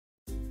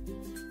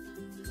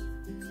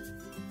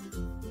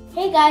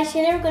Hey guys,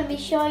 today we're going to be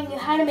showing you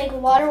how to make a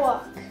water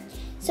walk.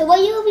 So what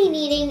you'll be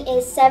needing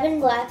is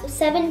seven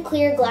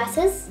clear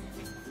glasses,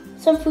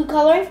 Some food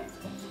coloring,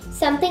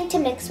 something to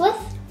mix with,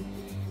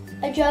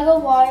 a jug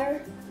of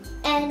water,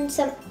 and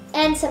some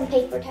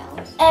paper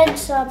towels. and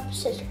some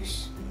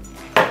scissors.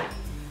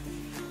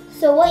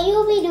 So what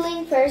you'll be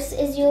doing first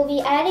is you'll be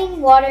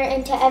adding water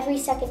into every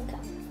second cup.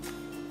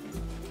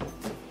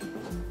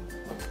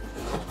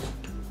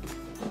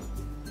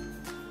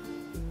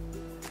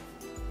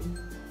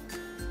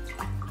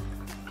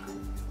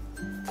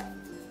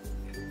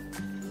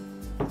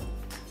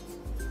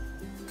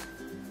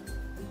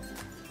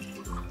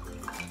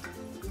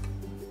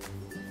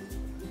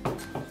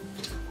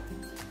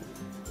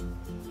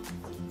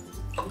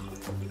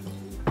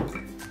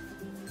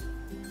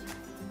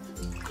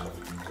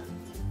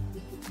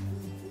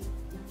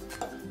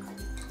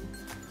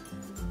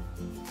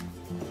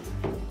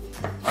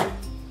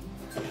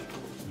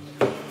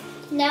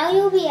 Now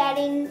you'll be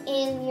adding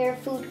in your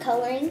food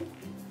coloring,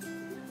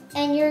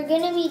 and you're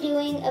going to be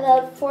doing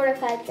about 4 to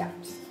 5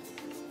 drops.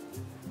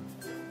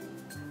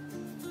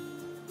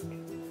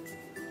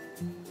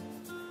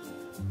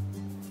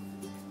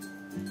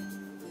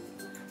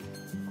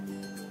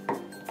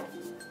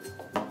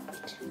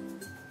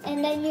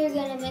 And then you're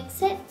going to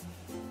mix it.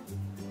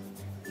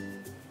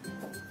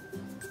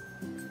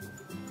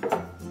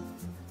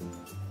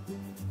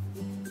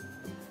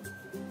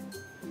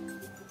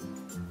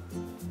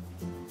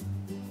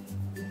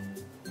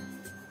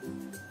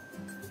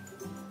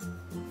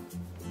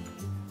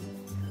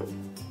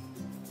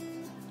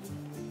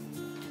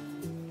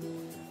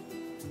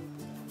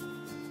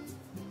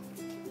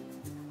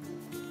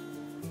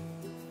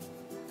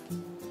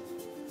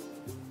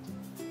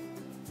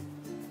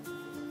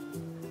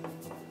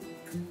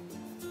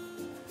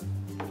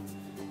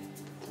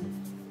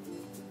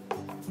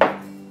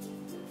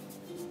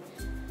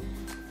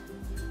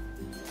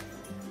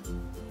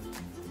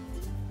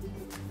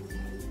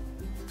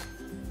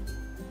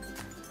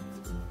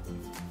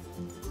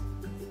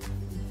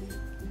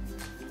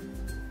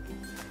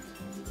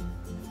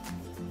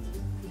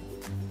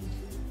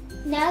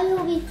 Now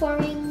you'll be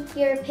forming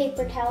your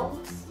paper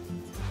towels.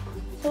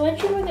 So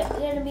what you're going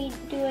to be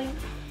doing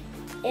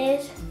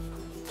is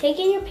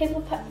taking your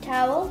paper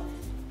towel,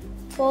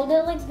 fold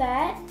it like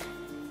that,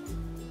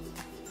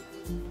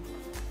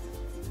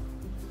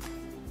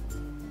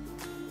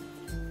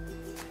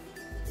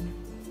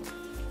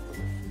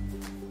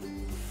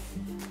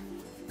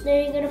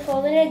 then you're going to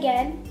fold it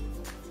again,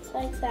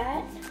 like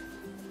that.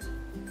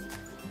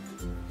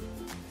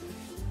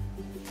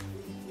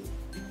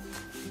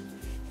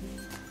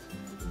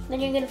 Then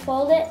you're going to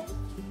fold it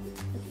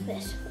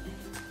this way.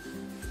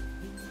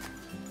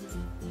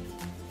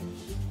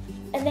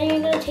 And then you're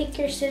going to take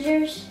your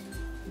scissors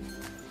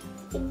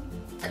and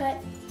cut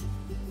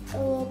a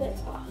little bit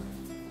off.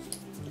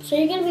 So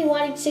you're going to be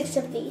wanting 6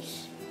 of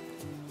these.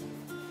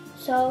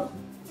 So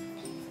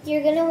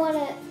You're going to want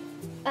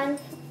to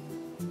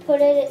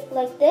put it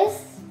like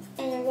this,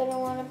 and you're going to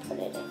want to put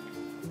it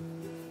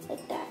in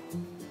like that.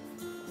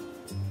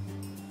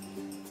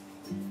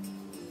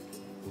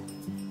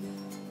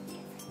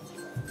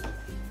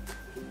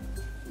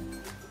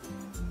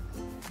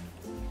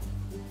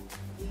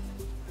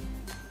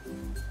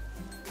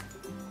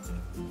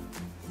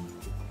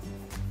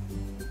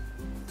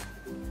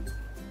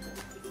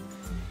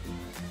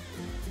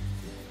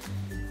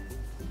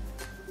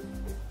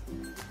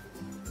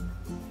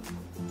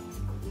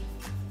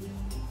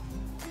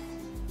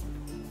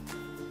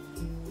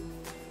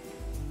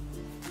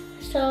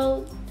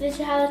 So this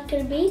is how it's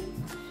gonna be,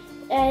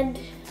 and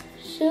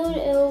soon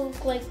it'll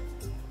like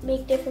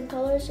make different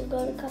colors and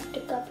go to cup to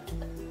cup to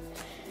cup.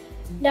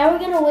 Now we're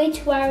gonna wait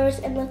 2 hours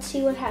and let's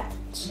see what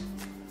happens.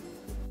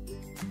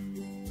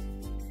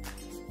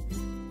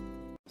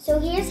 So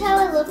here's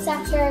how it looks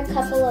after a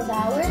couple of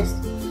hours.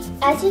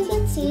 As you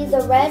can see,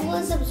 the red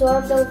was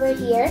absorbed over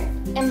here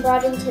and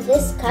brought into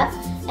this cup,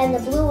 and the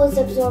blue was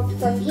absorbed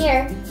from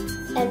here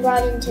and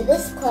brought into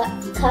this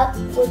cup,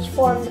 which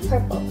formed the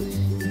purple.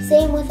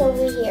 Same with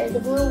over here.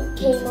 The blue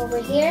came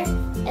over here,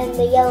 and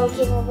the yellow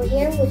came over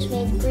here, which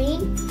made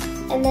green.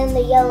 And then the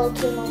yellow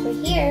came over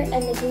here,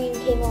 and the green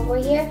came over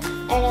here,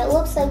 and it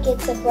looks like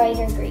it's a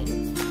brighter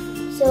green.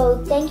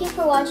 So thank you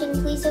for watching.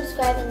 Please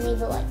subscribe and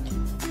leave a like.